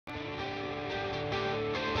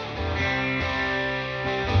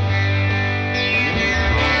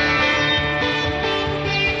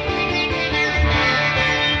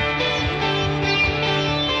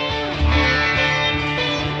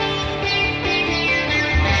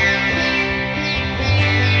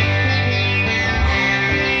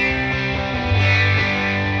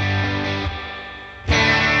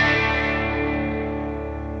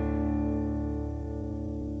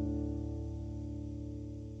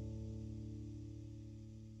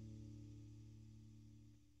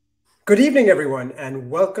Good evening, everyone, and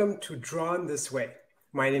welcome to Drawn This Way.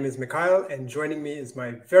 My name is Mikail, and joining me is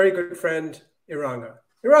my very good friend, Eranga.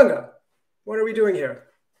 Eranga, what are we doing here?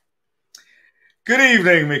 Good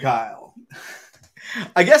evening, Mikail.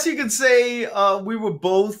 I guess you could say we were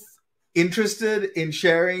both interested in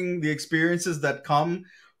sharing the experiences that come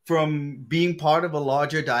from being part of a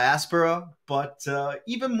larger diaspora, but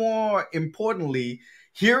even more importantly,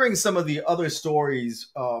 hearing some of the other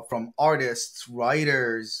stories from artists,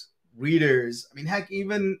 writers, readers. I mean, heck,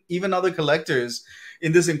 even other collectors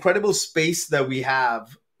in this incredible space that we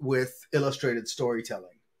have with illustrated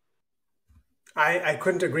storytelling. I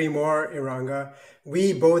couldn't agree more, Eranga.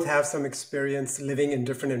 We both have some experience living in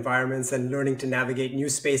different environments and learning to navigate new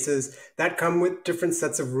spaces that come with different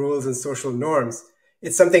sets of rules and social norms.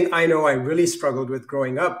 It's something I know I really struggled with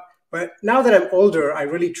growing up, but now that I'm older, I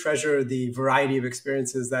really treasure the variety of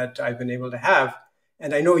experiences that I've been able to have.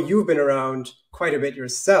 And I know you've been around quite a bit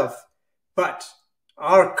yourself, but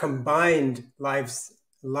our combined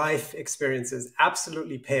life experiences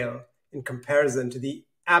absolutely pale in comparison to the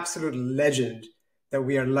absolute legend that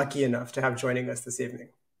we are lucky enough to have joining us this evening.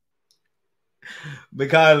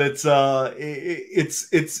 Mikhail, it's a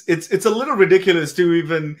little ridiculous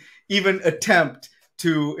to even attempt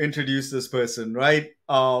to introduce this person, right?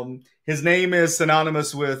 His name is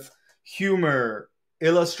synonymous with humor,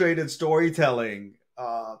 illustrated storytelling,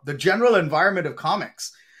 the general environment of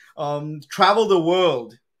comics. Traveled the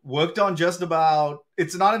world, worked on just about.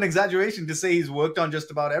 It's not an exaggeration to say he's worked on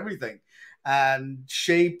just about everything, and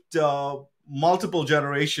shaped multiple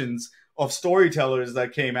generations of storytellers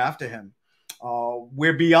that came after him.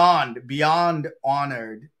 We're beyond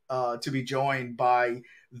honored to be joined by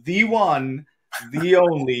the one, the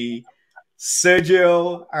only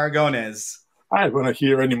Sergio Aragonés. I don't want to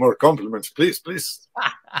hear any more compliments, please, please.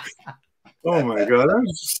 Oh my God!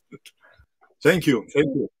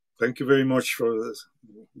 Thank you very much for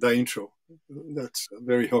the intro. That's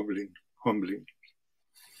very humbling.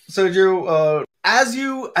 Sergio, as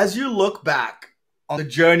you look back on the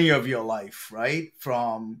journey of your life, right,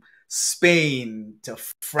 from Spain to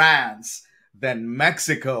France, then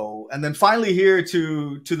Mexico, and then finally here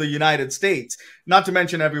to the United States, not to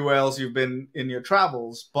mention everywhere else you've been in your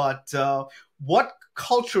travels, but what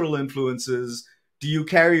cultural influences do you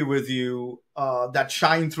carry with you that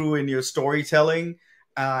shine through in your storytelling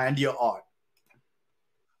and your art?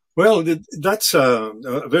 Well, that's a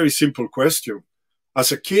very simple question.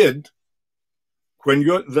 As a kid, when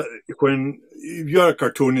you're a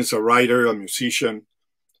cartoonist, a writer, a musician,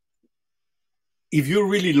 if you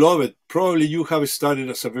really love it, probably you have started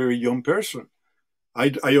as a very young person.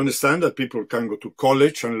 I understand that people can go to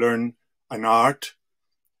college and learn an art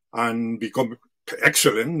and become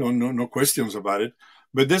excellent, no questions about it.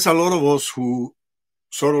 But there's a lot of us who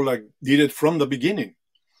sort of like did it from the beginning.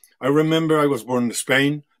 I remember I was born in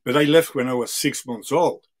Spain, but I left when I was 6 months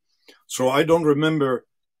old. So I don't remember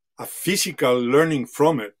a physical learning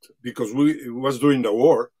from it because it was during the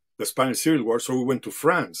war, the Spanish Civil War. So we went to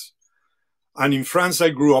France. And in France, I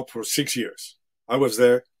grew up for 6 years. I was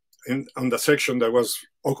there on the section that was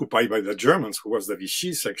occupied by the Germans, who was the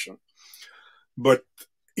Vichy section. But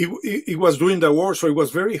it was during the war, so it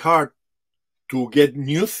was very hard to get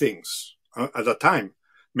new things at the time.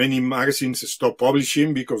 Many magazines stopped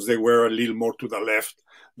publishing because they were a little more to the left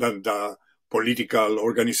than the political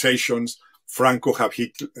organizations. Franco have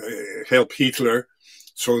helped Hitler,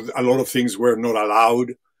 so a lot of things were not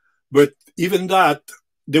allowed. But even that,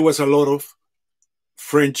 there was a lot of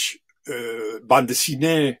French bande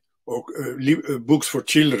dessinée or books for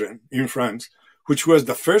children in France, which was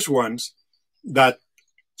the first ones that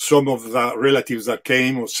some of the relatives that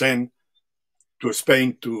came or sent to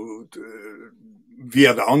Spain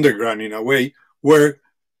via the underground in a way were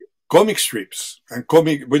comic strips and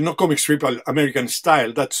not comic strip, American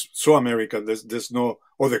style. That's so American. There's no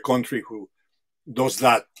other country who does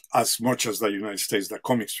that as much as the United States, the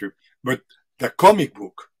comic strip. But the comic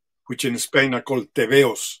book, which in Spain are called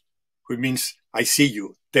tebeos, which means I see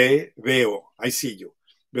you. Te veo, I see you.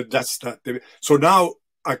 But that's that. So now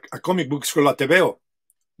a comic book is called a tebeo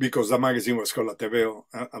because the magazine was called a tebeo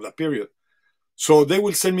at that period. So they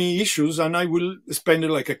will send me issues and I will spend it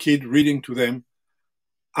like a kid reading to them.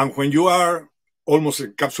 And when you are almost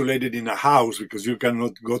encapsulated in a house because you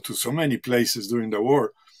cannot go to so many places during the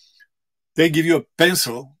war, they give you a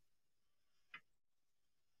pencil.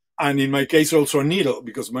 And in my case, also a needle,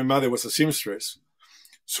 because my mother was a seamstress.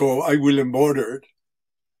 So I will embroider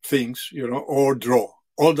things, or draw.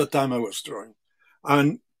 All the time I was drawing.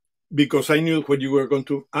 And because I knew what you were going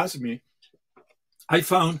to ask me, I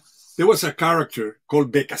found there was a character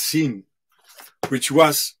called Becassin, which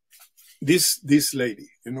was this lady,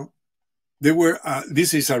 They were,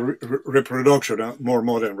 this is a reproduction, a more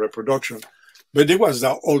modern reproduction, but there was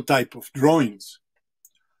the old type of drawings.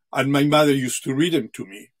 And my mother used to read them to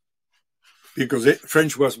me because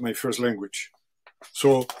French was my first language.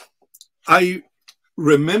 So I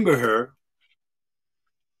remember her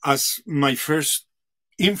as my first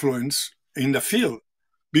influence in the field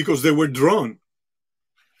because they were drawn.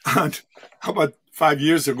 And about 5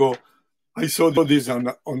 years ago, I saw this on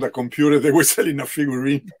the computer. They were selling a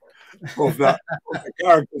figurine of the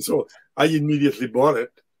character. So I immediately bought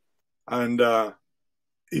it. And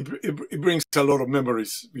it brings a lot of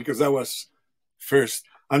memories because that was first.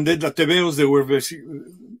 And then the tebeos, they were very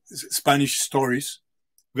Spanish stories,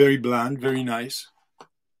 very bland, very nice.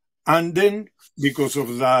 And then because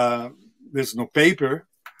of there's no paper,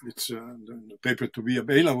 it's the paper to be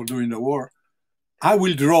available during the war, I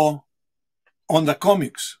will draw on the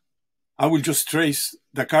comics. I will just trace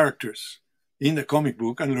the characters in the comic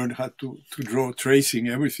book and learn how to draw, tracing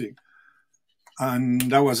everything. And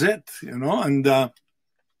that was it, you know. And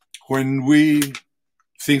when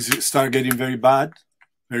things start getting very bad,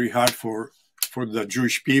 very hard for the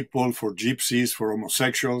Jewish people, for gypsies, for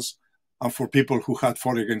homosexuals, and for people who had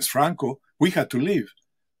fought against Franco, we had to leave.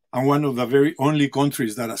 And one of the very only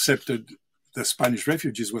countries that accepted the Spanish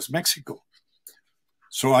refugees was Mexico.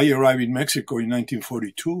 So I arrived in Mexico in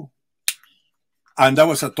 1942. And that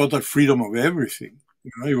was a total freedom of everything.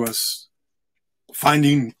 You know, it was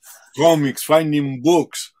finding comics, finding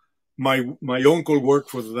books. My uncle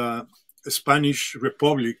worked for the Spanish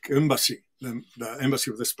Republic embassy, the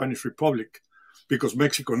embassy of the Spanish Republic, because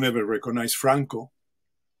Mexico never recognized Franco.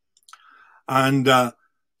 And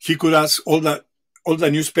he could ask all the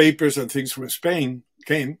newspapers and things from Spain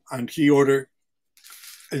came, and he ordered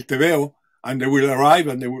El Tebeo, and they will arrive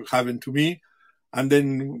and they will have it to me, and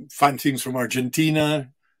then find things from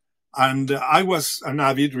Argentina. And I was an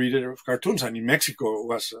avid reader of cartoons, and in Mexico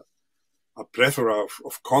was a plethora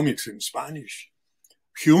of comics in Spanish,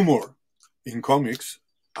 humor in comics,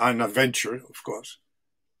 and adventure, of course.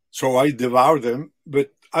 So I devoured them,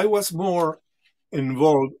 but I was more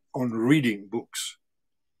involved on reading books.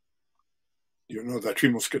 You know, the Three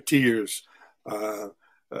Musketeers, the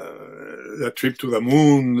Trip to the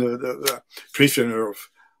Moon, the Prisoner of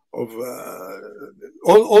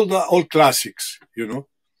all the old classics, you know,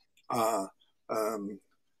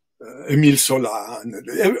 Emile Zola, and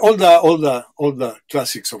all the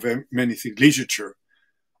classics of many things, literature,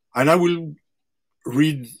 and I will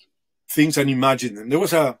read things and imagine them. There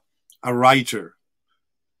was a writer,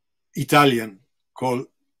 Italian, called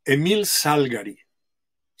Emile Salgari,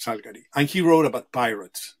 and he wrote about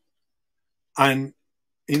pirates. And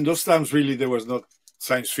in those times, really, there was not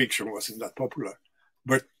science fiction wasn't that popular,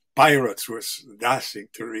 but pirates was that thing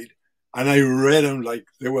to read. And I read them like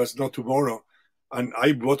there was no tomorrow. And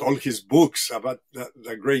I bought all his books about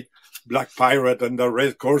the great black pirate and the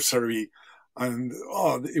red corsary. And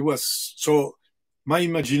it was so, my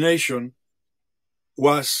imagination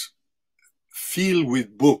was filled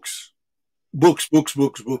with books.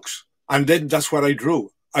 And then that's what I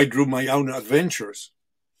drew. I drew my own adventures.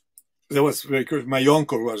 That was very good. My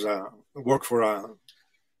uncle worked for a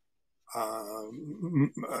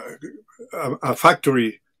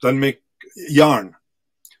factory that make yarn.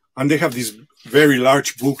 And they have these very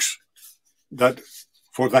large books that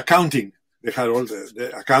for the accounting, they had all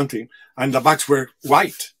the accounting, and the backs were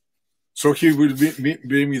white. So he will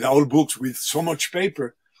bring me the old books with so much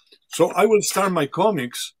paper. So I will start my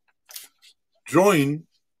comics drawing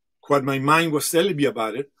what my mind was telling me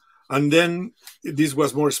about it. And then this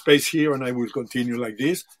was more space here, and I will continue like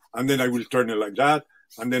this. And then I will turn it like that.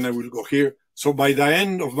 And then I will go here. So by the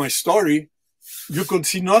end of my story, you could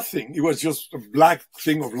see nothing. It was just a black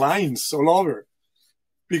thing of lines all over.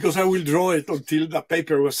 Because I will draw it until the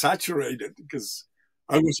paper was saturated, because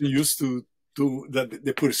I wasn't used to that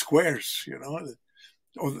they put squares, you know,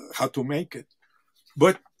 on how to make it.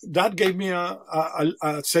 But that gave me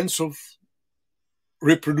a sense of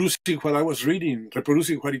reproducing what I was reading,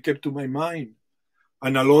 reproducing what it kept to my mind.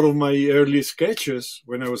 And a lot of my early sketches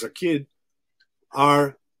when I was a kid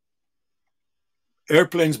are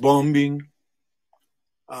airplanes bombing,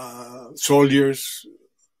 soldiers,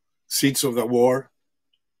 scenes of the war,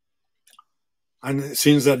 and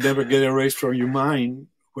scenes that never get erased from your mind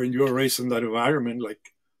when you're raised in that environment.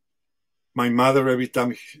 Like my mother, every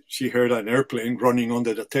time she heard an airplane running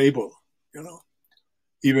under the table, you know,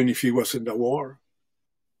 even if he was in the war.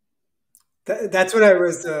 That's what I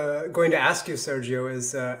was going to ask you, Sergio,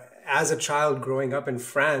 is as a child growing up in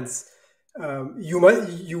France, you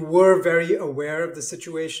were very aware of the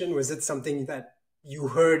situation. Was it something that you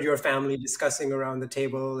heard your family discussing around the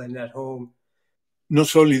table and at home?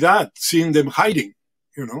 not only that, seeing them hiding,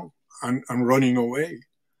 and running away.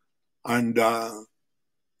 And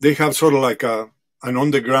they have sort of like an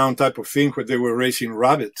underground type of thing where they were raising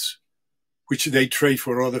rabbits, which they trade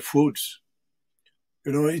for other foods.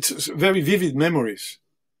 It's very vivid memories.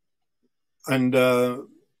 And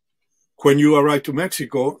when you arrive to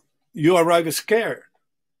Mexico, you arrive scared.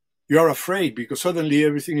 You are afraid because suddenly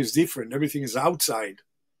everything is different. Everything is outside.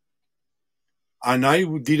 And I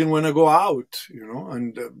didn't want to go out,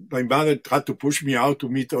 and my mother had to push me out to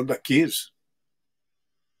meet all the kids.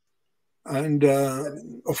 And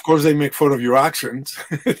of course, they make fun of your accent.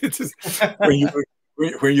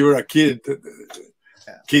 when you were a kid,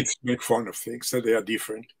 kids make fun of things that they are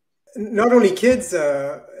different. Not only kids,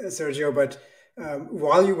 Sergio, but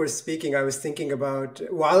while you were speaking, I was thinking about,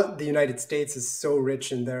 while the United States is so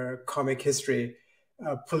rich in their comic history,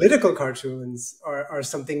 political cartoons are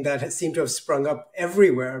something that seem to have sprung up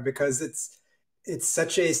everywhere because it's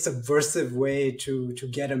such a subversive way to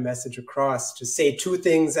get a message across, to say two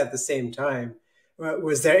things at the same time.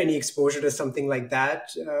 Was there any exposure to something like that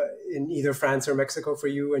in either France or Mexico for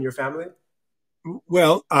you and your family?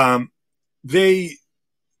 Well, they,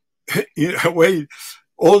 in a way,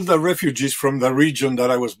 all the refugees from the region that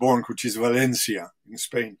I was born, which is Valencia in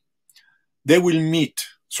Spain, they will meet.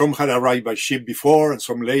 Some had arrived by ship before and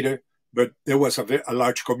some later, but there was a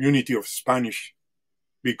large community of Spanish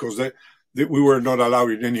because we were not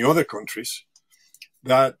allowed in any other countries.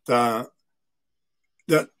 That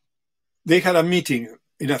they had a meeting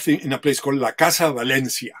in a place called La Casa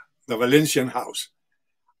Valencia, the Valencian house.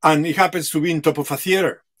 And it happens to be in top of a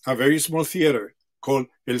theater, a very small theater called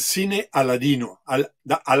El Cine Aladino,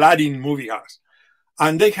 the Aladdin movie house.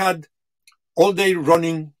 And they had all day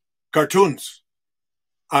running cartoons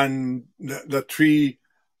and the Three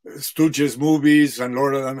Stooges movies and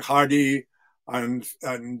Laurel and Hardy and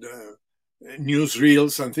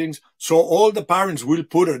newsreels and things. So all the parents will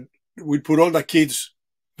put all the kids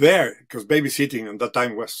there because babysitting at that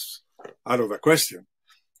time was out of the question.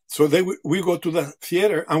 So we go to the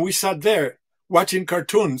theater and we sat there watching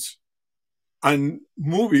cartoons and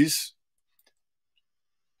movies,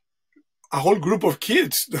 a whole group of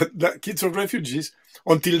kids, the kids of refugees,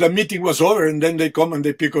 until the meeting was over, and then they come and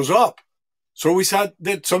they pick us up. So we sat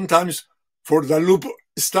there sometimes for the loop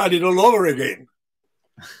started all over again.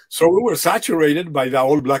 So we were saturated by the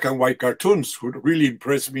old black and white cartoons, who really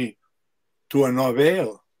impressed me to no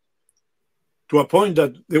avail. To a point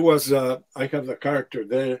that there was, I have the character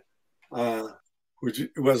there, which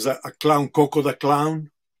was a clown, Coco the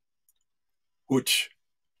Clown, which,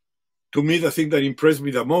 to me, the thing that impressed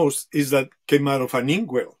me the most is that came out of an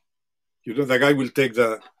inkwell. The guy will take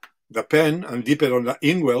the pen and dip it on the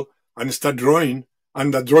inkwell and start drawing,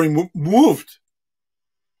 and the drawing moved.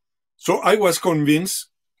 So I was convinced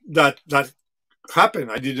that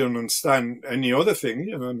happened. I didn't understand any other thing,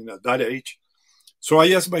 at that age. So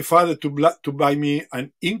I asked my father to buy me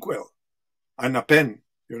an inkwell and a pen,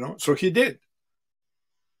 So he did.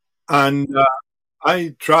 And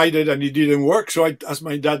I tried it and it didn't work. So I asked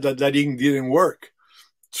my dad that ink didn't work.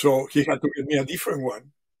 So he had to get me a different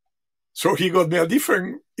one. So he got me a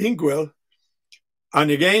different inkwell.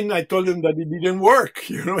 And again, I told him that it didn't work.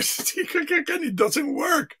 It doesn't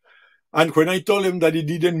work. And when I told him that it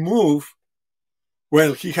didn't move,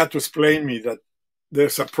 well, he had to explain me that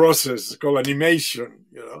there's a process called animation,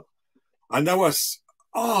 And that was,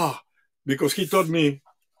 because he taught me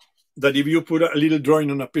that if you put a little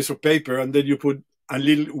drawing on a piece of paper and then you put a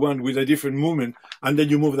little one with a different movement and then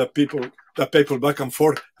you move the paper back and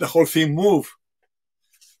forth, the whole thing moves.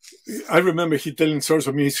 I remember he telling stories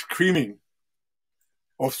of me screaming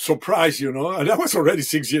of surprise, and I was already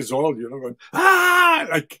 6 years old, going,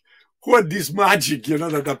 like, what this magic,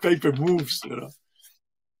 that the paper moves,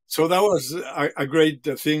 So that was a great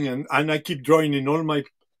thing. And I keep drawing in all my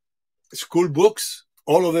school books.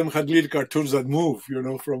 All of them had little cartoons that move,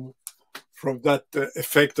 from that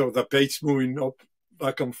effect of the page moving up,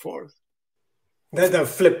 back and forth. The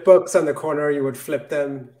flip books on the corner, you would flip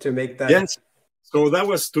them to make that. Yes. So that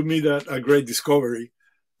was, to me, a great discovery.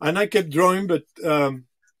 And I kept drawing, but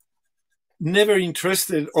never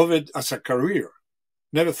interested of it as a career.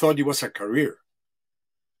 Never thought it was a career.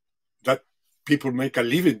 That people make a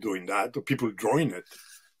living doing that, or people drawing it.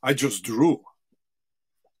 I just drew.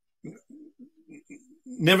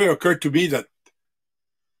 Never occurred to me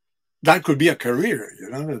that could be a career,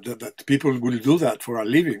 that people will do that for a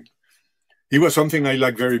living. It was something I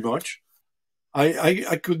liked very much.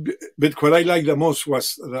 I could, but what I liked the most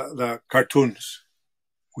was the cartoons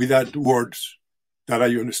without words that I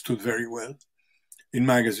understood very well in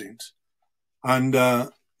magazines. And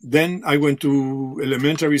then I went to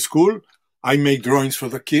elementary school I make drawings for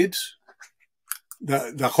the kids.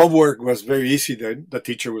 The homework was very easy then. The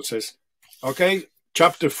teacher would say, okay,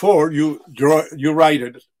 chapter 4, you write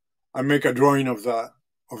it and make a drawing of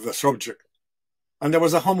the subject. And there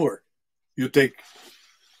was a homework. You take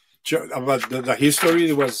about the history.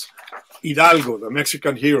 It was Hidalgo, the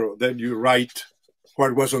Mexican hero. Then you write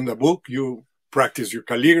what was on the book. You practice your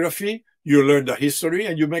calligraphy. You learn the history,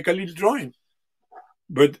 and you make a little drawing.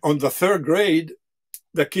 But on the 3rd grade,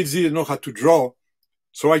 the kids didn't know how to draw.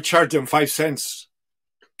 So I charged them 5 cents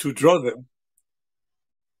to draw them.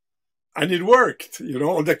 And it worked. You know,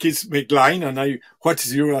 all the kids make line, and what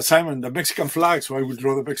is your assignment? The Mexican flag. So I would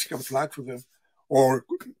draw the Mexican flag for them, or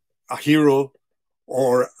a hero,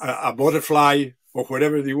 or a butterfly, or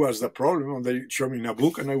whatever it was the problem. And they showed me in a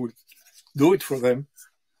book, and I would do it for them.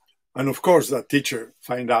 And of course, the teacher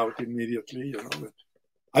find out immediately, you know, that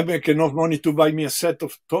I make enough money to buy me a set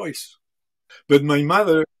of toys. But my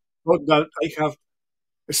mother thought that I have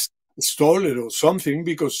stole it or something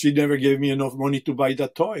because she never gave me enough money to buy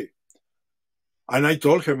that toy. And I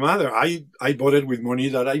told her mother, I bought it with money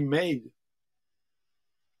that I made.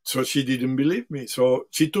 So she didn't believe me. So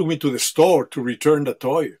she took me to the store to return the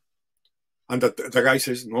toy. And the guy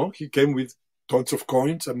says, no, he came with tons of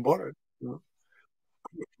coins and bought it. You know?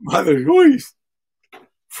 Mother, Luis,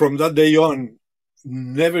 from that day on,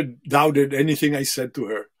 never doubted anything I said to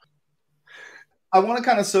her. I want to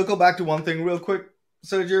kind of circle back to one thing real quick,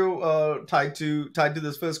 Sergio, tied to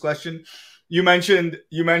this first question. You mentioned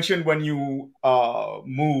when you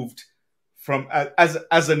moved from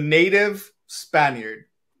as a native Spaniard,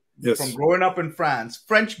 yes, from growing up in France,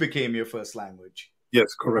 French became your first language.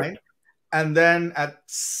 Yes, correct. Right? And then at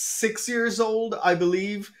 6 years old, I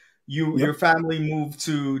believe, your family moved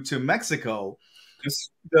to Mexico. Yes.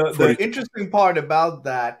 The interesting part about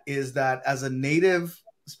that is that as a native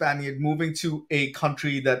Spaniard moving to a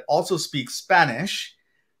country that also speaks Spanish,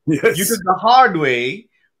 yes, you did the hard way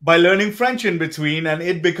by learning French in between and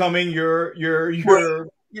it becoming your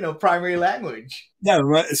primary language. Yeah,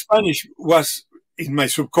 Spanish was in my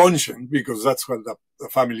subconscious because that's what the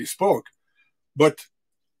family spoke. But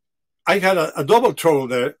I had a double trouble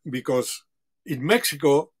there because in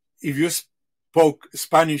Mexico, if you spoke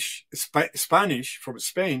Spanish from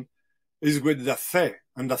Spain, is with the th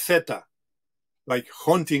and the theta, like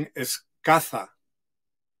hunting is caza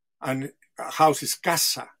and a house is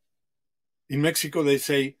casa. In Mexico, they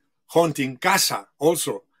say hunting casa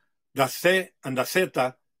also. The th and the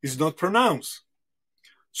theta is not pronounced.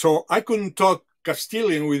 So I couldn't talk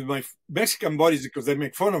Castilian with my Mexican buddies because they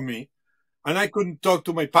make fun of me. And I couldn't talk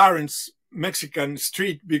to my parents' Mexican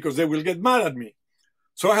street because they will get mad at me.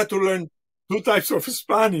 So I had to learn 2 types of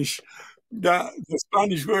Spanish, the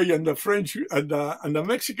Spanish way and the French and the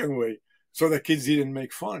Mexican way. So the kids didn't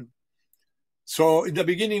make fun. So in the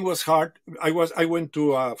beginning it was hard. I went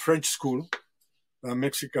to a French school, a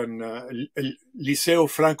Mexican Liceo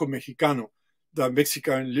Franco-Mexicano, the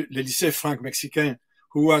Mexican, le Lycée Franco-Mexicain,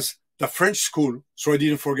 who was the French school. So I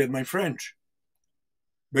didn't forget my French.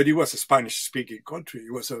 But it was a Spanish-speaking country.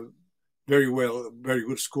 It was a very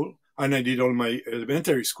good school. And I did all my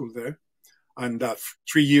elementary school there. And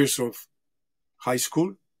 3 years of high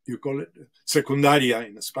school, you call it, secundaria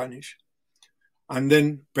in Spanish. And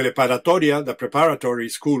then preparatoria, the preparatory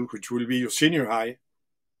school, which will be your senior high,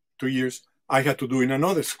 2 years, I had to do in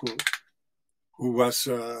another school, who was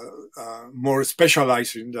more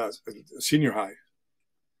specialized in the senior high.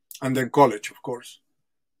 And then college, of course.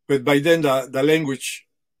 But by then, the language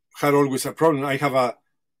had always a problem. I have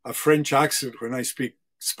a French accent when I speak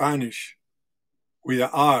Spanish with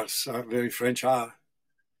the R's, a very French R.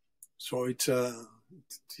 So it's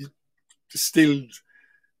still,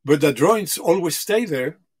 but the drawings always stay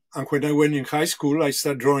there. And when I went in high school, I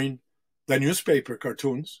started drawing the newspaper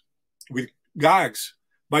cartoons with gags.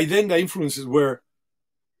 By then, the influences were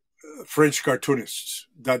French cartoonists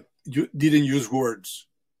that didn't use words.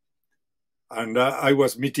 And I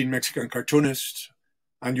was meeting Mexican cartoonists,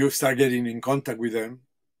 and you start getting in contact with them.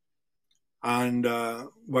 And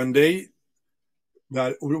one day,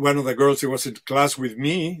 one of the girls who was in class with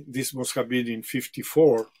me, this must have been in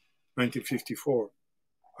 1954.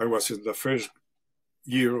 I was in the first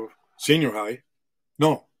year of senior high.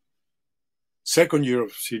 No, second year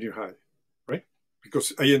of senior high, right?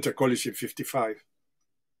 Because I entered college in 55,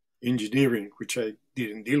 engineering, which I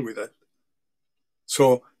didn't deal with that.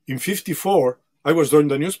 So in 54, I was doing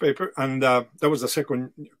the newspaper, and that was the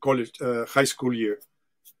second college, high school year.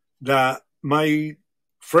 My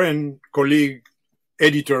friend, colleague,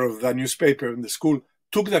 editor of the newspaper in the school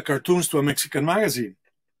took the cartoons to a Mexican magazine,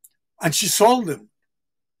 and she sold them.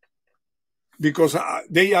 because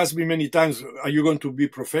they asked me many times, are you going to be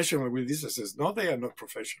professional with this? I says, no, they are not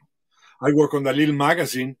professional. I work on a little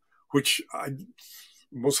magazine, which I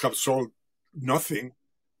must have sold nothing.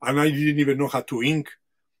 And I didn't even know how to ink.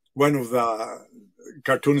 One of the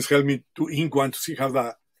cartoonists helped me to ink one to see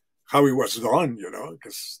how it was done, you know,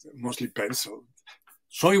 because mostly pencil.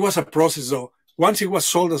 So it was a process, though. Once it was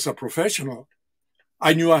sold as a professional,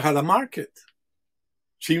 I knew I had a market.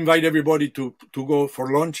 She invited everybody to go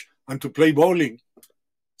for lunch and to play bowling.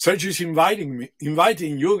 Sergio is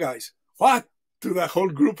inviting you guys. What? To the whole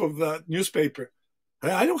group of the newspaper.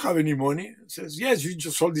 I don't have any money. He says, yes, you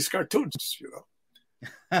just sold these cartoons, you know.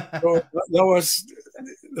 So that was,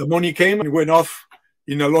 the money came and went off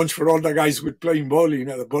in a lunch for all the guys who were playing bowling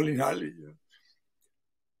at the bowling alley. You know.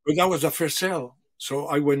 But that was the first sale. So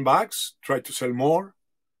I went back, tried to sell more.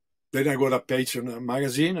 Then I got a page in a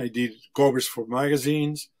magazine. I did covers for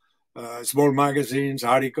magazines, small magazines,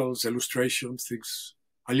 articles, illustrations, things,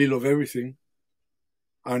 a little of everything.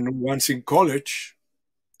 And once in college,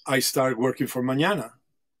 I started working for Mañana,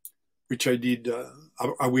 which I did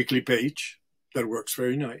a weekly page that works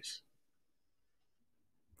very nice.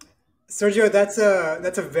 Sergio, that's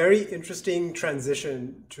a very interesting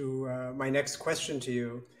transition to my next question to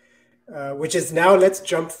you, which is now let's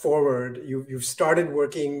jump forward. You've started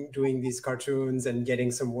working, doing these cartoons and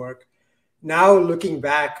getting some work. Now looking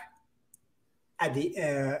back at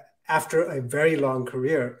the after a very long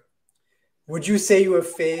career, would you say you have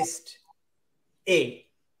faced A,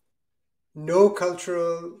 no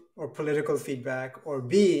cultural or political feedback, or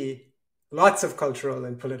B, lots of cultural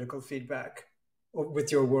and political feedback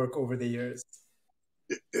with your work over the years?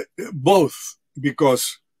 Both,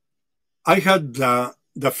 because I had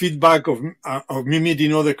the feedback of me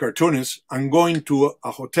meeting other cartoonists and going to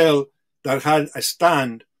a hotel that had a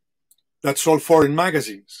stand that sold foreign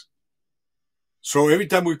magazines. So every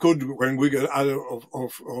time we could, when we got out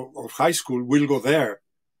of high school, we'll go there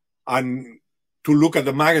and to look at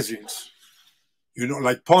the magazines. You know,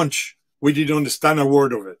 like Punch, we didn't understand a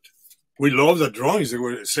word of it. We loved the drawings. They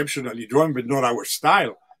were exceptionally drawn, but not our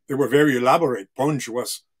style. They were very elaborate. Punch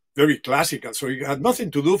was very classical, so it had nothing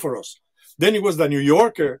to do for us. Then it was the New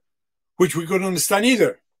Yorker, which we couldn't understand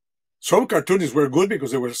either. Some cartoonists were good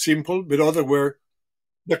because they were simple, but others were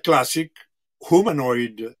the classic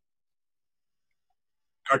humanoid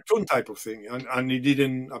cartoon type of thing, and it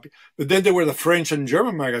didn't. But then there were the French and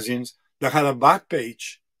German magazines that had a back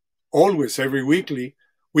page, always every weekly,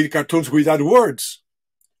 with cartoons without words,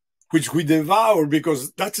 which we devoured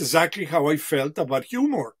because that's exactly how I felt about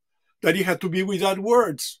humor, that it had to be without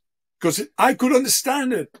words, because I could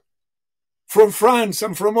understand it from France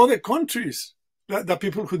and from other countries, the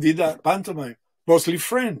people who did that pantomime, mostly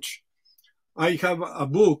French. I have a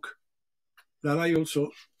book that I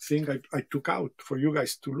also think I took out for you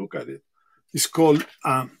guys to look at it. It's called,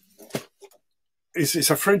 it's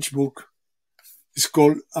a French book. It's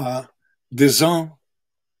called Dessins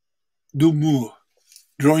d'humour,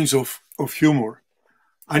 drawings of humor.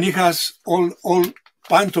 And it has all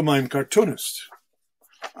pantomime cartoonists.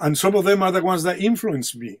 And some of them are the ones that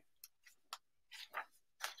influenced me.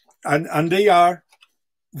 And they are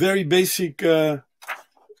very basic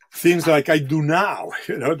things like I do now.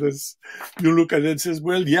 You know, you look at it and says,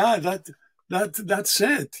 well, yeah, that's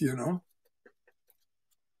it, you know.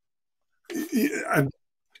 And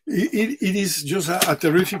it is just a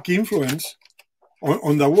terrific influence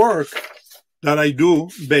on the work that I do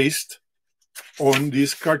based on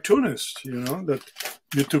these cartoonists, you know, that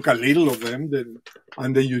you took a little of them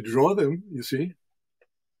and then you draw them, you see.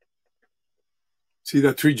 See,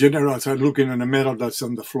 the three generals are looking at a medal that's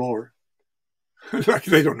on the floor. Like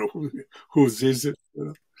they don't know whose is it.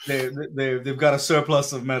 You know? They've got a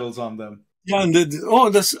surplus of medals on them. Yeah, and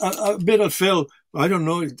that's a medal fell. I don't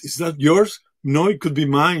know. Is that yours? No, it could be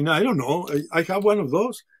mine. I don't know. I have one of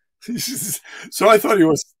those. So I thought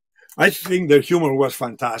I think their humor was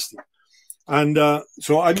fantastic. And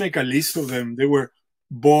so I make a list of them. They were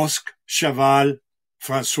Bosque, Chaval,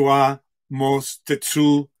 Francois, Moss,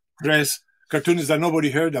 Tetsu, Rez, cartoonists that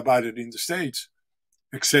nobody heard about it in the States,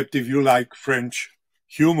 except if you like French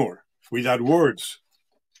humor without words,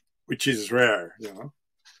 which is rare, you know.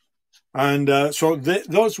 And so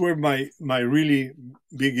those were my really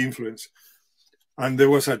big influence. And there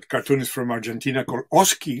was a cartoonist from Argentina called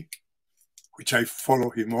Oski, which I follow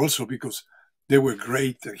him also because they were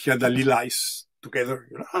great. He had the little eyes together.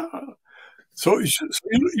 You know? So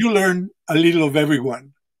you learn a little of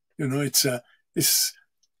everyone. You know, it's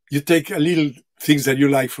you take a little things that you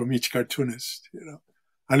like from each cartoonist, you know,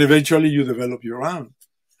 and eventually you develop your own,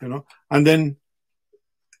 you know. And then,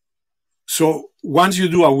 so once you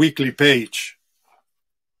do a weekly page,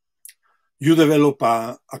 you develop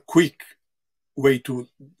a quick way to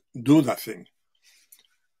do that thing.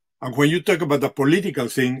 And when you talk about the political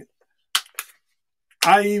thing,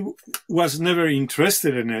 I was never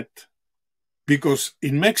interested in it because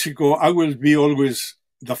in Mexico, I will be always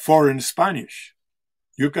the foreign Spanish.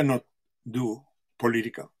 You cannot do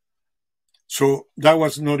political. So that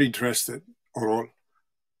was not interested at all.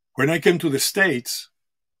 When I came to the States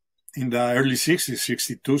in the early 60s,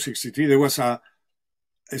 62, 63, there was a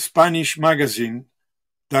Spanish magazine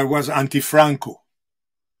that was anti-Franco.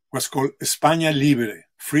 It was called España Libre,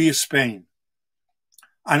 Free Spain.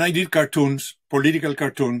 And I did cartoons, political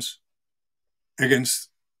cartoons, against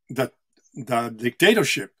the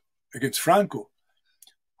dictatorship, against Franco.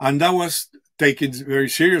 And that was taken very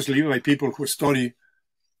seriously by people who study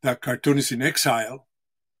the cartoonist in exile.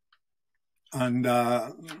 And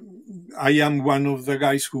I am one of the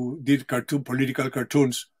guys who did political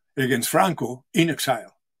cartoons against Franco in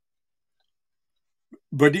exile.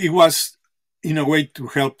 But it was in a way to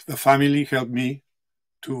help the family, help me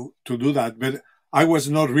to do that. But I was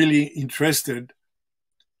not really interested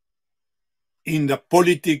in the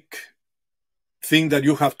politic thing that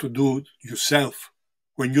you have to do yourself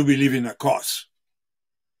when you believe in a cause.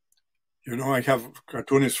 You know, I have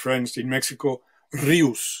cartoonist friends in Mexico,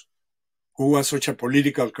 Rius, who was such a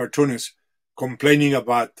political cartoonist, complaining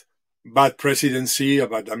about bad presidency,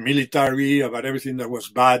 about the military, about everything that was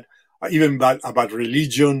bad, even bad about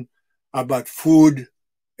religion, about food,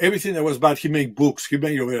 everything that was bad. He made books. He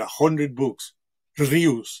made over 100 books.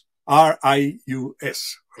 Rius,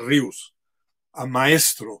 R-I-U-S, Rius, a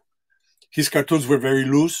maestro. His cartoons were very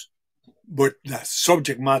loose, but the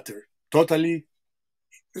subject matter totally,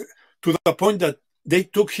 to the point that they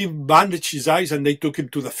took him, bandaged his eyes, and they took him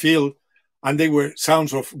to the field, and they were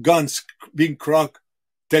sounds of guns being cracked,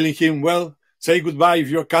 telling him, well, say goodbye if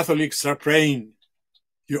you're Catholic, start praying.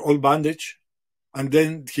 You're all bandaged. And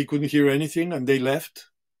then he couldn't hear anything, and they left.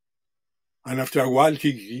 And after a while,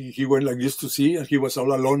 he went like this to see, and he was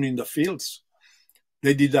all alone in the fields.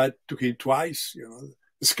 They did that to him twice, you know,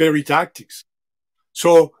 scary tactics.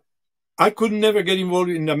 So I could never get involved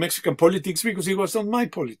in the Mexican politics because it was not my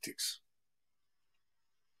politics.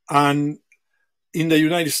 And in the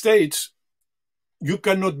United States, you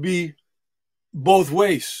cannot be both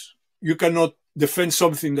ways. You cannot defend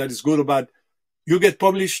something that is good or bad. You get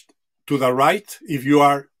published to the right if you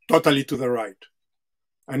are totally to the right.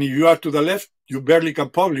 And if you are to the left, you barely can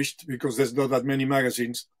publish because there's not that many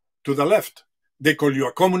magazines to the left. They call you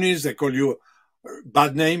a communist, they call you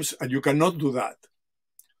bad names, and you cannot do that.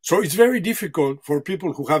 So it's very difficult for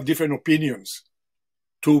people who have different opinions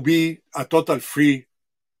to be a total free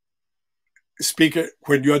speaker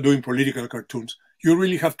when you are doing political cartoons. You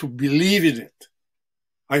really have to believe in it.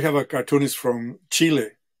 I have a cartoonist from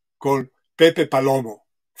Chile called Pepe Palomo,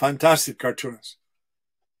 fantastic cartoonist.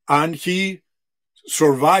 And he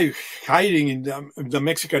survived hiding in the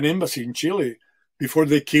Mexican embassy in Chile before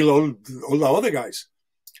they kill all the other guys,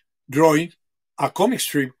 drawing a comic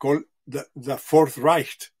strip called the Fourth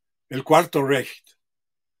Reich, El Cuarto Reich,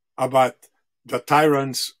 about the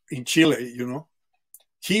tyrants in Chile, you know.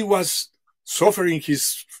 He was suffering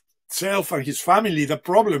himself and his family, the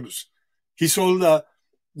problems. He saw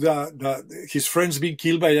his friends being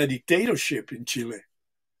killed by a dictatorship in Chile.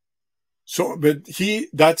 So, but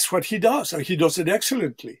that's what he does, and he does it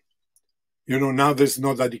excellently. You know, now there's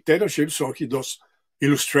not a dictatorship, so he does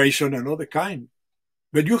illustration and other kind.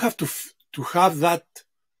 But you have to have that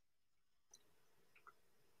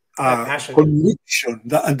conviction,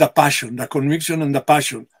 the conviction and the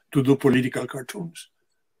passion to do political cartoons.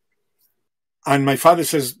 And my father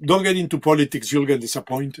says, don't get into politics, you'll get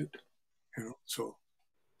disappointed. You know, so.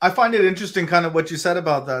 I find it interesting kind of what you said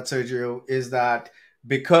about that, Sergio, is that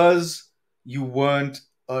because you weren't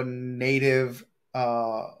a native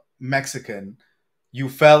Mexican, you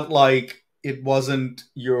felt like it wasn't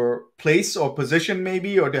your place or position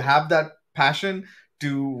maybe, or to have that passion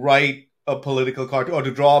to write a political cartoon or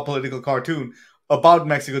to draw a political cartoon about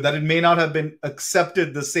Mexico, that it may not have been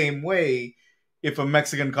accepted the same way if a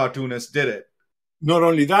Mexican cartoonist did it. Not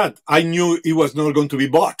only that, I knew it was not going to be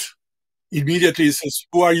bought. Immediately it says,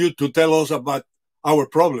 who are you to tell us about our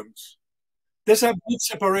problems? There's a big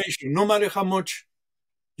separation. No matter how much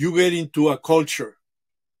you get into a culture,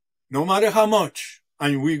 no matter how much,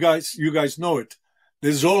 and you guys know it,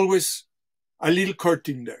 there's always a little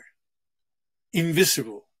curtain there.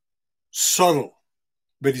 Invisible, subtle,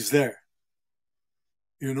 but it's there.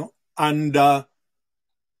 You know? And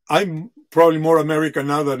I'm probably more American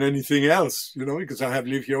now than anything else, you know, because I have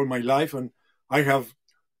lived here all my life and I have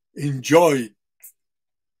enjoyed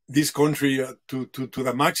this country to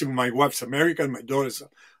the maximum. My wife's American, my daughter's,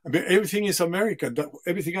 I mean, everything is American,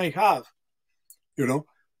 everything I have, you know.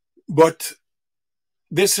 But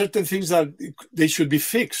there's certain things that they should be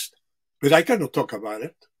fixed, but I cannot talk about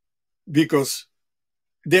it because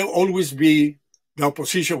there'll always be the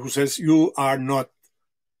opposition who says you are not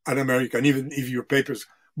an American, even if your papers.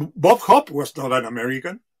 Bob Hope was not an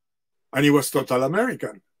American, and he was total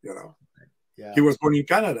American, you know. Yeah. He was born in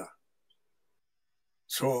Canada.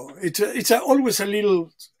 So it's always a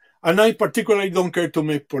little, and I particularly don't care to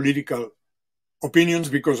make political opinions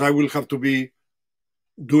because I will have to be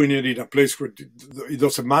doing it in a place where it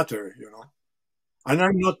doesn't matter, you know. And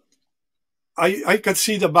I'm not, I can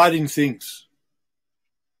see the bad in things.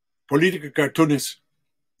 Political cartoonists,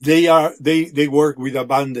 they work with a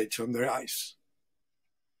bandage on their eyes.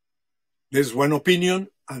 There's one opinion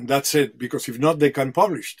and that's it, because if not, they can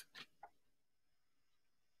publish it.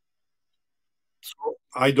 So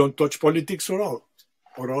I don't touch politics at all.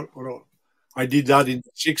 I did that in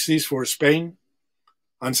the 60s for Spain.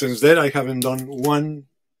 And since then, I haven't done one.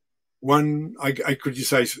 I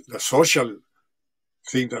criticize the social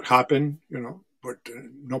thing that happened, you know, but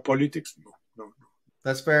no politics, no.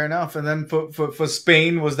 That's fair enough. And then for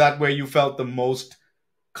Spain, was that where you felt the most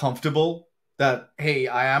comfortable? That, hey,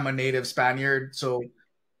 I am a native Spaniard, so...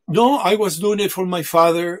 No, I was doing it for my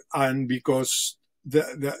father and because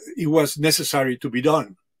it was necessary to be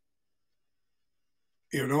done.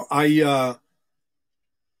 You know, I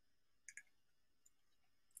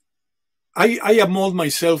mold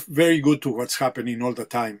myself very good to what's happening all the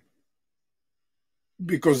time.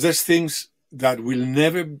 Because there's things that will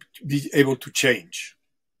never be able to change.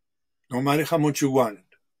 No matter how much you want.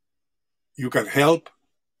 You can help,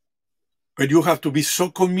 but you have to be so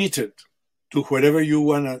committed to whatever you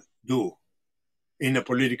want to do in a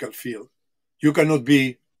political field. You cannot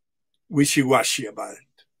be wishy-washy about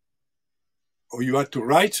it. Or you are to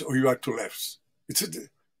rights or you are to lefts.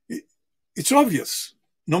 It's obvious.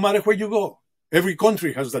 No matter where you go. Every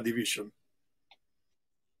country has that division.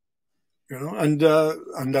 You know, and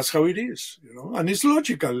that's how it is, you know, and it's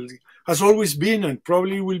logical, has always been and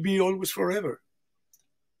probably will be always forever.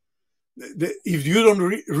 If you don't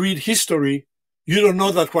read history, you don't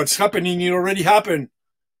know that what's happening, it already happened,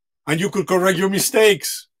 and you could correct your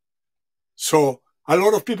mistakes. So a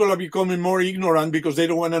lot of people are becoming more ignorant because they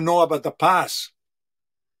don't want to know about the past.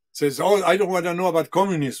 Says, oh, I don't want to know about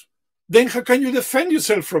communism. Then how can you defend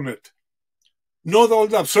yourself from it? Not all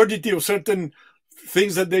the absurdity of certain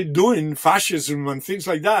things that they do in fascism and things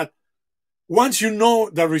like that. Once you know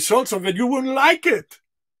the results of it, you won't like it.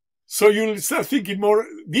 So you'll start thinking more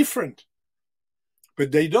different.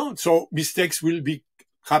 But they don't. So mistakes will be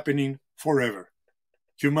happening forever.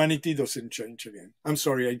 Humanity doesn't change again. I'm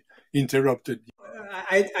sorry, I interrupted.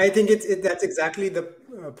 I think that's exactly the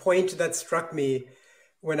point that struck me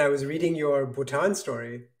when I was reading your Bhutan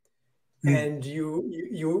story. And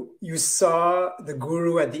you saw the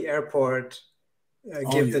guru at the airport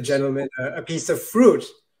give the gentleman a piece of fruit.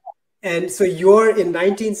 And so you're in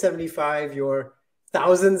 1975, you're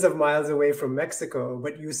thousands of miles away from Mexico,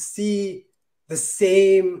 but you see the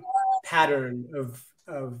same pattern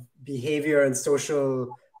of behavior and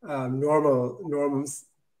social norms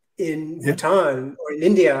in Bhutan or in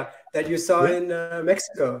India that you saw in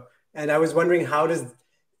Mexico. And I was wondering, how does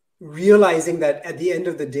realizing that at the end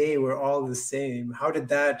of the day, we're all the same, how did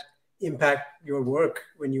that impact your work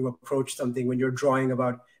when you approach something, when you're drawing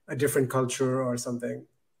about a different culture or something?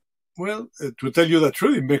 Well, to tell you the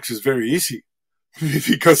truth, it makes it very easy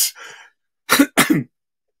because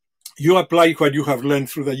you apply what you have learned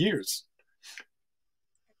through the years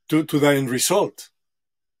to the end result.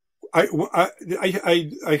 I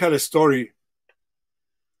had a story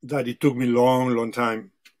that it took me a long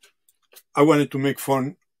time. I wanted to make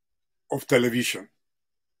fun of television.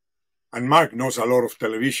 And Mark knows a lot of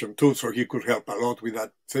television too, so he could help a lot with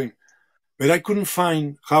that thing. But I couldn't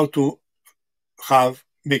find how to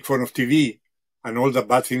make fun of TV and all the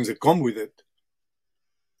bad things that come with it.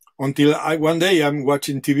 Until one day I'm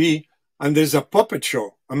watching TV and there's a puppet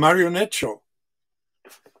show, a marionette show.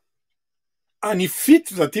 And it fit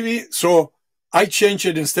the TV, so I changed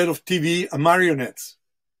it instead of TV, a marionettes.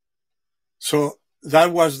 So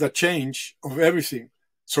that was the change of everything.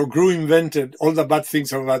 So Gru invented all the bad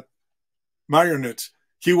things about marionettes.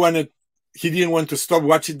 He didn't want to stop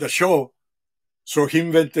watching the show, so he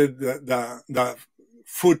invented the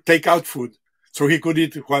food, takeout food, so he could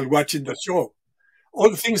eat while watching the show.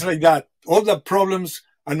 All things like that, all the problems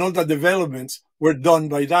and all the developments were done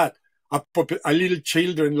by that. A little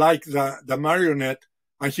children liked the marionette,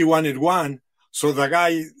 and he wanted one, so the guy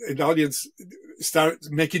in the audience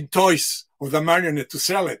started making toys of the marionette to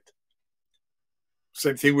sell it.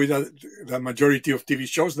 Same thing with the majority of TV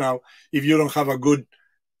shows now. If you don't have a good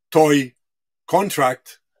toy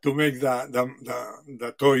contract to make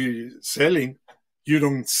the toy selling, you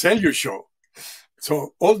don't sell your show.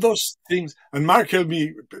 So all those things, and Mark helped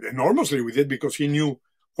me enormously with it because he knew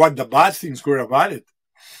what the bad things were about it.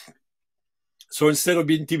 So instead of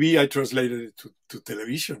being TV, I translated it to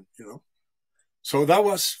television, you know. So that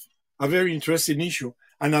was a very interesting issue.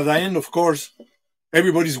 And at the end, of course,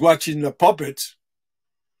 everybody's watching the puppets,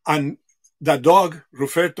 and the dog,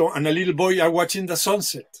 Ruferto, and a little boy are watching the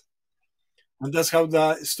sunset. And that's how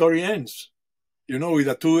the story ends, you know, with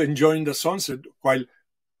the two enjoying the sunset while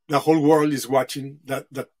the whole world is watching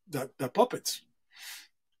the puppets.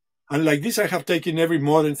 And like this, I have taken every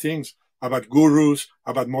modern things about gurus,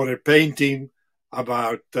 about modern painting,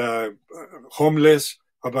 about homeless,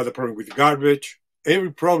 about the problem with garbage.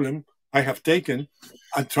 Every problem I have taken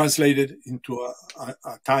and translated into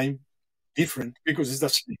a time different, because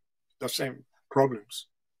it's the same problems.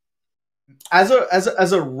 As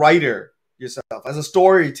a writer yourself, as a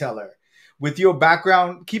storyteller, with your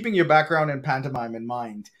background, keeping your background in pantomime in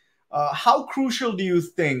mind, how crucial do you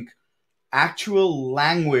think actual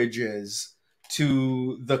language is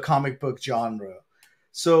to the comic book genre?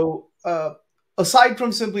 So aside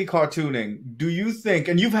from simply cartooning, do you think,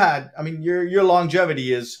 and you've had, I mean, your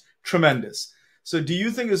longevity is tremendous. So do you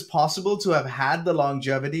think it's possible to have had the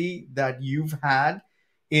longevity that you've had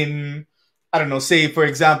in, I don't know, say, for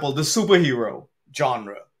example, the superhero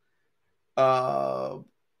genre,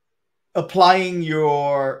 applying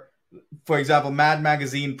your, for example, Mad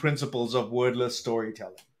Magazine principles of wordless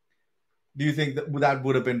storytelling? Do you think that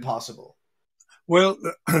would have been possible? Well,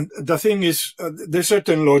 the thing is, there's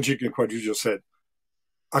certain logic in what you just said.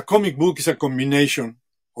 A comic book is a combination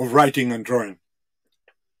of writing and drawing,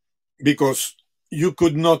 because you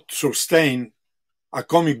could not sustain a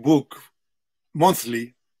comic book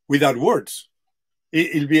monthly without words.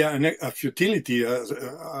 It'll be a futility.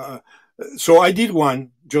 So I did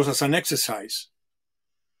one just as an exercise.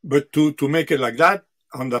 But to make it like that,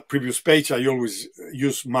 on the previous page, I always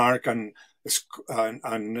use Mark and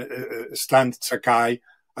Stan Sakai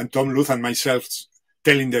and Tom Luth and myself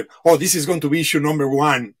telling them, oh, this is going to be issue number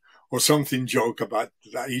 1 or something joke about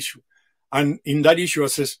that issue. And in that issue, I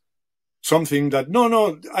says something that,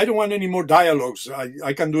 no, I don't want any more dialogues.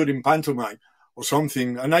 I can do it in pantomime or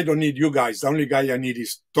something. And I don't need you guys. The only guy I need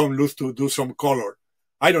is Tom Luth to do some color.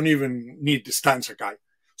 I don't even need the Stan Sakai.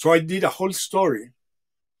 So I did a whole story,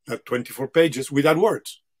 24 pages, without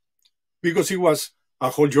words, because it was a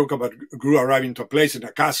whole joke about Gru arriving to a place in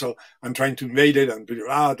a castle and trying to invade it and figure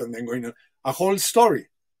out, and then going on. A whole story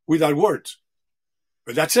without words.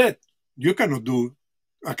 But that's it. You cannot do,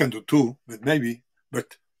 I can do 2,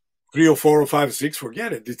 but 3 or 4 or 5 or 6,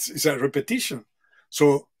 forget it. It's a repetition.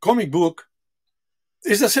 So comic book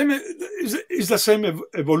is the same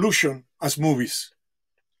evolution as movies.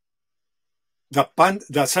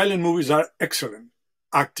 The silent movies are excellent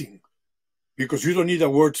acting, because you don't need the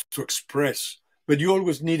words to express, but you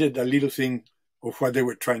always needed a little thing of what they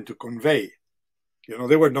were trying to convey. You know,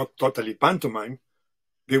 they were not totally pantomime.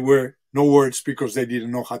 They were no words because they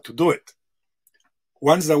didn't know how to do it.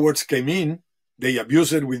 Once the words came in, they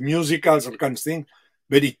abused it with musicals or kinds of things,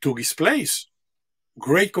 but it took its place.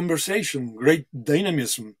 Great conversation, great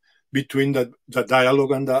dynamism between the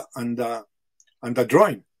dialogue and the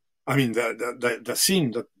drawing. I mean, the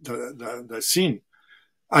scene, the scene.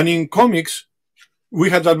 And in comics, we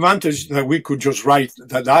had the advantage that we could just write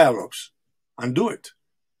the dialogues and do it.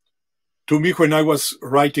 To me, when I was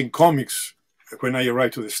writing comics, when I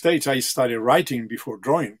arrived to the States, I started writing before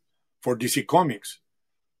drawing for DC Comics.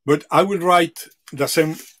 But I will write the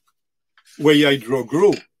same way I draw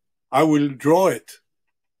Gru. I will draw it,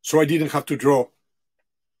 so I didn't have to draw.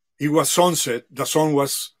 It was sunset, the sun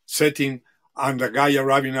was setting, and the guy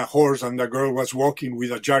arriving on a horse, and the girl was walking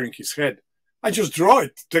with a jar in his head. I just draw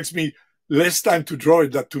it. It takes me less time to draw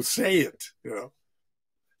it than to say it, you know.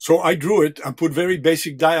 So I drew it and put very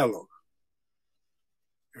basic dialogue.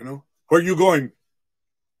 You know, where are you going?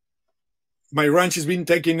 My ranch is being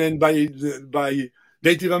taken in by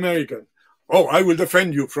Native American. Oh, I will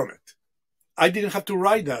defend you from it. I didn't have to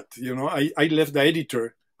write that, you know. I left the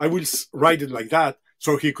editor. I will write it like that,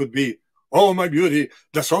 so he could be, oh, my beauty,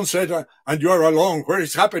 the sun set and you are alone. Where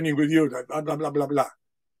is happening with you? Blah, blah, blah, blah, blah.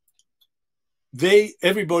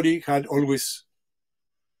 Everybody had always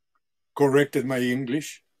corrected my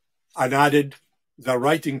English and added the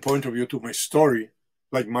writing point of view to my story,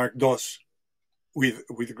 like Mark does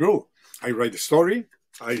with Gru. I write the story,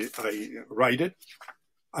 I write it,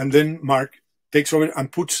 and then Mark takes over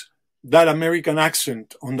and puts that American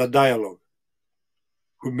accent on the dialogue.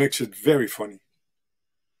 who makes it very funny.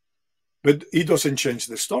 But it doesn't change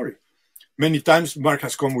the story. Many times Mark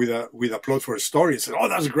has come with a plot for a story and said, oh,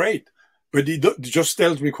 that's great. But it just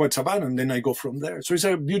tells me what's about, and then I go from there. So it's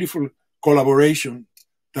a beautiful collaboration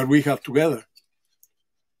that we have together.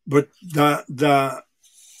 But the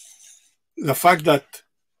fact that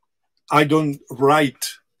I don't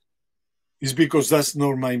write is because that's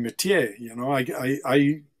not my métier. You know,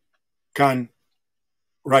 I can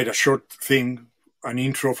write a short thing, an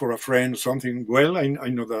intro for a friend, something. Well, I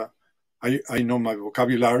know that I know my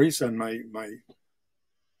vocabularies, and the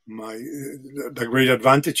great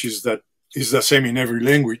advantage is that it's the same in every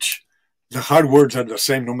language. The hard words are the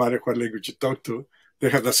same no matter what language you talk to. They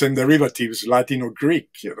have the same derivatives, Latin or Greek,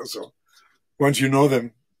 you know. So once you know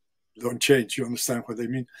them, don't change. You understand what they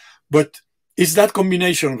mean. But it's that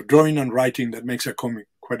combination of drawing and writing that makes a comic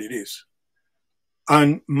what it is.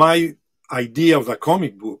 And my idea of the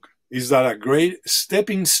comic book is that a great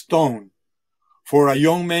stepping stone for a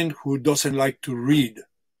young man who doesn't like to read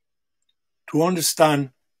to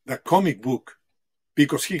understand the comic book,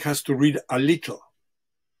 because he has to read a little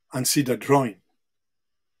and see the drawing.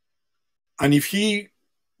 And if he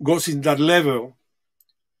goes in that level,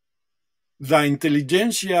 the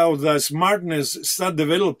intelligentsia or the smartness start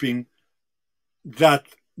developing, that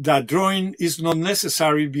the drawing is not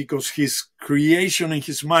necessary because his creation in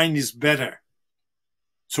his mind is better.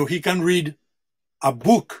 So he can read a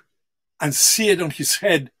book and see it on his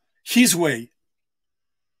head his way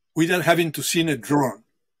without having to see it drawn.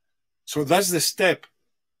 So that's the step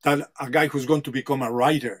that a guy who's going to become a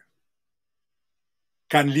writer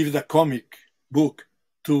can leave the comic book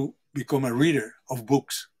to become a reader of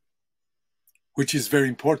books, which is very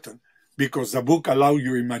important because the book allows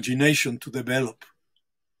your imagination to develop.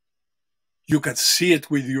 You can see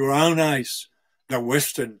it with your own eyes, the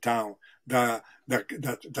Western town, the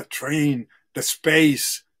train, the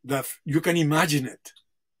space, you can imagine it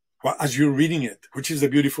as you're reading it, which is the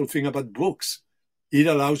beautiful thing about books. It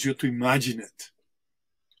allows you to imagine it.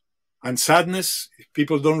 And sadness, if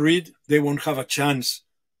people don't read, they won't have a chance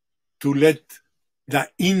to let the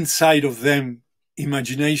inside of them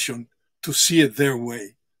imagination to see it their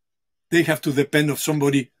way. They have to depend on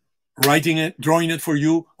somebody writing it, drawing it for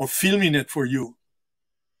you, or filming it for you.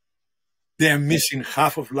 They are missing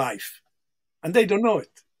half of life, and they don't know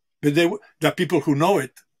it. But the people who know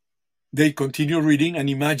it, they continue reading and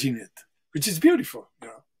imagine it, which is beautiful. You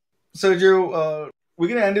know? Sergio, we're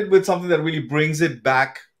going to end it with something that really brings it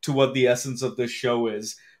back to what the essence of this show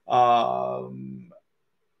is. And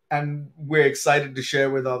we're excited to share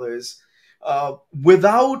with others.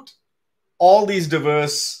 Without all these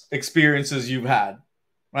diverse experiences you've had,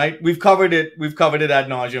 right? We've covered it ad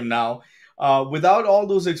nauseum now. Without all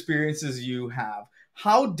those experiences you have,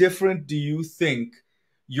 how different do you think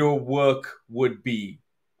your work would be?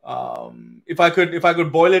 If I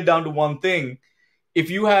could boil it down to one thing, if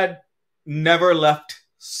you had never left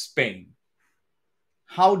Spain,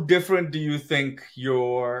 how different do you think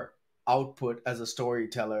your output as a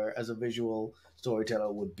storyteller, as a visual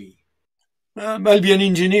storyteller would be? I'll be an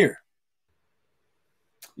engineer.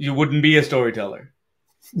 You wouldn't be a storyteller.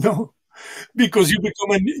 No, because you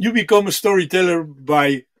become a storyteller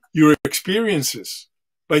by your experiences,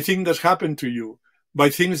 by things that happen to you, by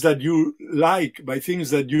things that you like, by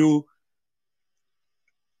things that you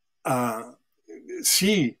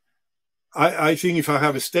see. I think if I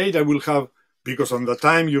have a state, I will have, because on the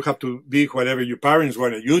time you have to be whatever your parents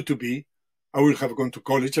wanted you to be, I will have gone to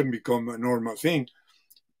college and become a normal thing.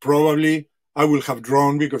 Probably I will have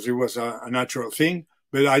drawn because it was a natural thing,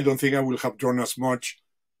 but I don't think I will have drawn as much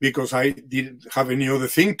because I didn't have any other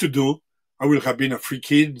thing to do. I will have been a free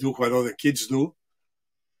kid, do what other kids do.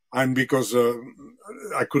 And because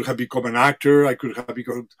I could have become an actor, I could have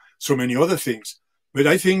become so many other things. But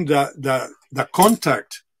I think that the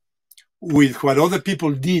contact with what other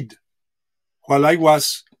people did while I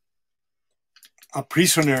was a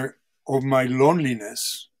prisoner of my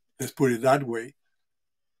loneliness, let's put it that way,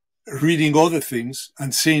 reading other things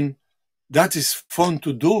and seeing that is fun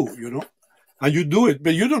to do, you know, and you do it,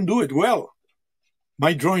 but you don't do it well.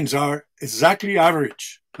 My drawings are exactly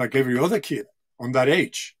average, like every other kid on that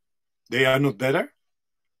age. They are not better.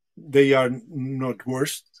 They are not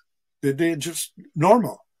worse. They're just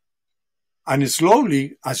normal. And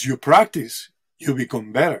slowly, as you practice, you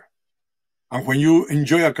become better. And when you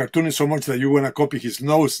enjoy a cartoonist so much that you want to copy his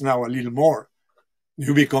nose now a little more,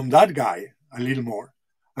 you become that guy a little more.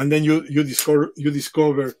 And then you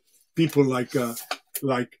discover people like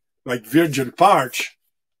Virgil Parch,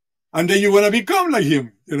 and then you want to become like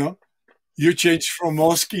him. You know, you change from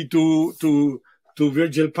Oski to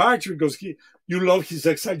Virgil Parch because you love his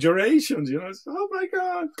exaggerations. You know, it's, oh my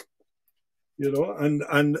God, you know,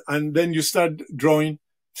 and then you start drawing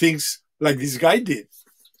things like this guy did.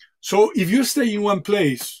 So if you stay in one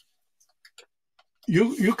place,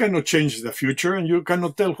 you cannot change the future, and you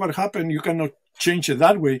cannot tell what happened. You cannot change it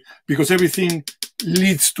that way, because everything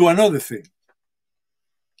leads to another thing.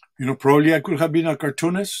 You know, probably I could have been a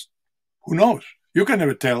cartoonist. Who knows? You can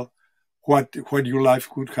never tell what your life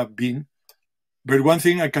could have been. But one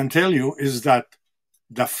thing I can tell you is that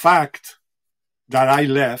the fact that I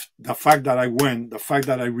left, the fact that I went, the fact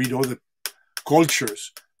that I read other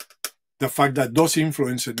cultures, the fact that those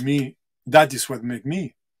influenced me, that is what made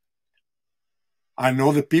me. I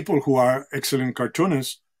know the people who are excellent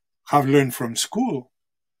cartoonists have learned from school,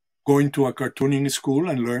 going to a cartooning school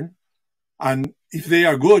and learn. And if they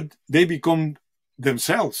are good, they become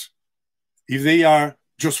themselves. If they are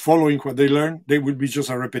just following what they learn, they will be just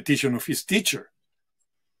a repetition of his teacher.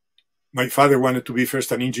 My father wanted to be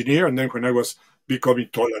first an engineer, and then when I was becoming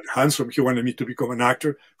tall and handsome, he wanted me to become an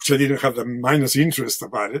actor, which I didn't have the minus interest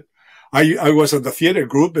about it. I was at the theater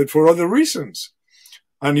group, but for other reasons.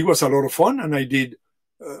 And it was a lot of fun, and I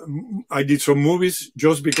did some movies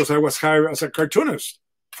just because I was hired as a cartoonist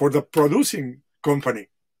for the producing company.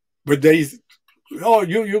 But they, oh,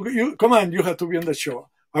 you come on, you have to be on the show.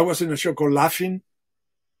 I was in a show called Laughing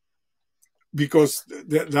because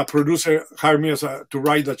the producer hired me to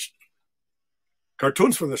write the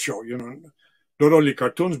cartoons for the show, you know, not only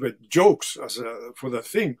cartoons, but jokes for the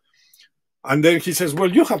thing. And then he says,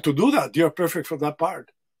 well, you have to do that. You're perfect for that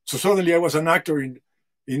part. So suddenly I was an actor in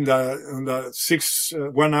the 6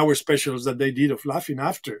 1-hour specials that they did of Laughing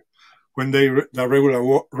after, when the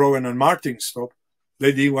regular Rowan and Martin stopped.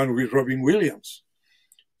 They did one with Robin Williams.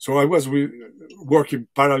 So I was working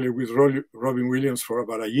parallel with Robin Williams for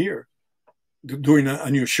about a year, doing a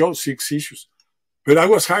new show, 6 issues. But I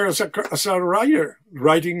was hired as a writer,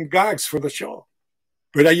 writing gags for the show.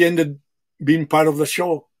 But I ended being part of the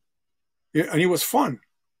show. And it was fun.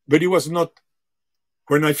 But it was not,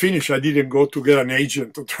 when I finished, I didn't go to get an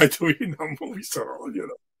agent to try to be in a movie star, you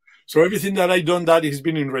know. So everything that I done, that has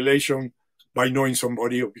been in relation by knowing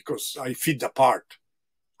somebody, or because I fit the part.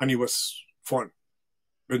 And it was fun.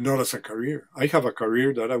 But not as a career. I have a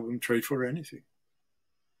career that I wouldn't trade for anything.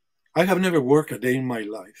 I have never worked a day in my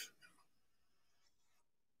life.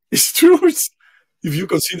 It's true. If you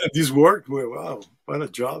consider this work, well, wow, what a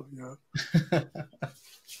job. Yeah.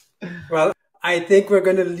 Well, I think we're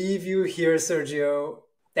going to leave you here, Sergio.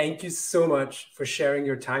 Thank you so much for sharing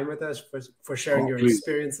your time with us, for sharing your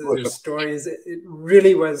experiences, your stories. It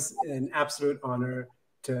really was an absolute honor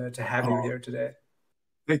to have you here today.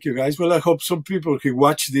 Thank you, guys. Well, I hope some people who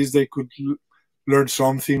watch this, they could learn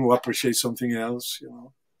something or appreciate something else, you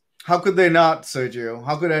know. How could they not, Sergio?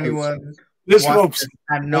 How could anyone watch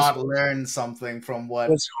and not learn something from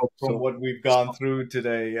what we've gone through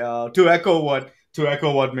today? To echo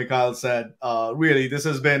what Mikail said, really, this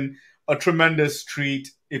has been a tremendous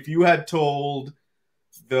treat. If you had told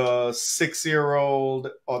the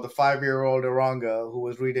 6-year-old or the 5-year-old Eranga who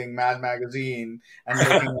was reading Mad Magazine and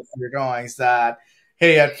looking at your drawings that,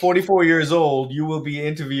 hey, at 44 years old, you will be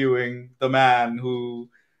interviewing the man who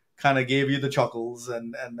kind of gave you the chuckles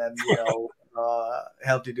and then, you know,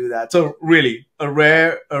 helped you do that. So really a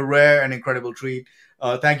rare and incredible treat.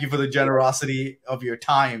 Thank you for the generosity of your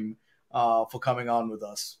time for coming on with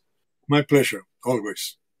us. My pleasure.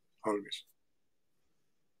 Always. Always.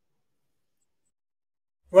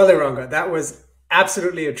 Well, Eranga, that was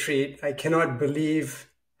absolutely a treat. I cannot believe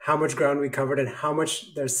how much ground we covered and how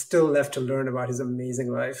much there's still left to learn about his amazing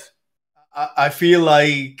life. I feel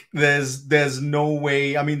like there's no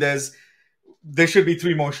way. I mean, there should be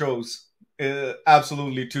 3 more shows.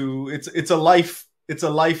 Absolutely, 2. It's a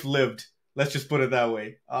life lived. Let's just put it that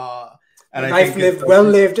way. And life lived, well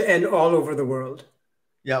lived, and all over the world.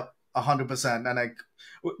 Yep, 100%. And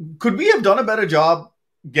could we have done a better job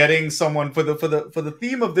getting someone for the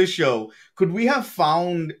theme of this show? Could we have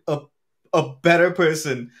found a better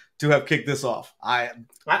person to have kicked this off? I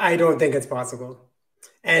don't think it's possible.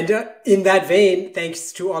 And in that vein,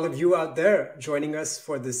 thanks to all of you out there joining us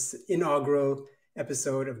for this inaugural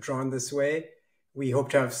episode of Drawn This Way. We hope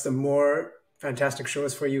to have some more fantastic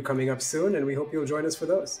shows for you coming up soon, and we hope you'll join us for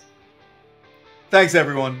those. Thanks,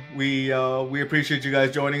 everyone. We appreciate you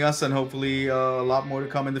guys joining us, and hopefully a lot more to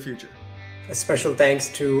come in the future. A special thanks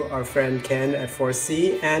to our friend Ken at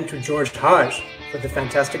 4C and to George Hodge for the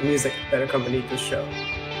fantastic music that accompanied this show.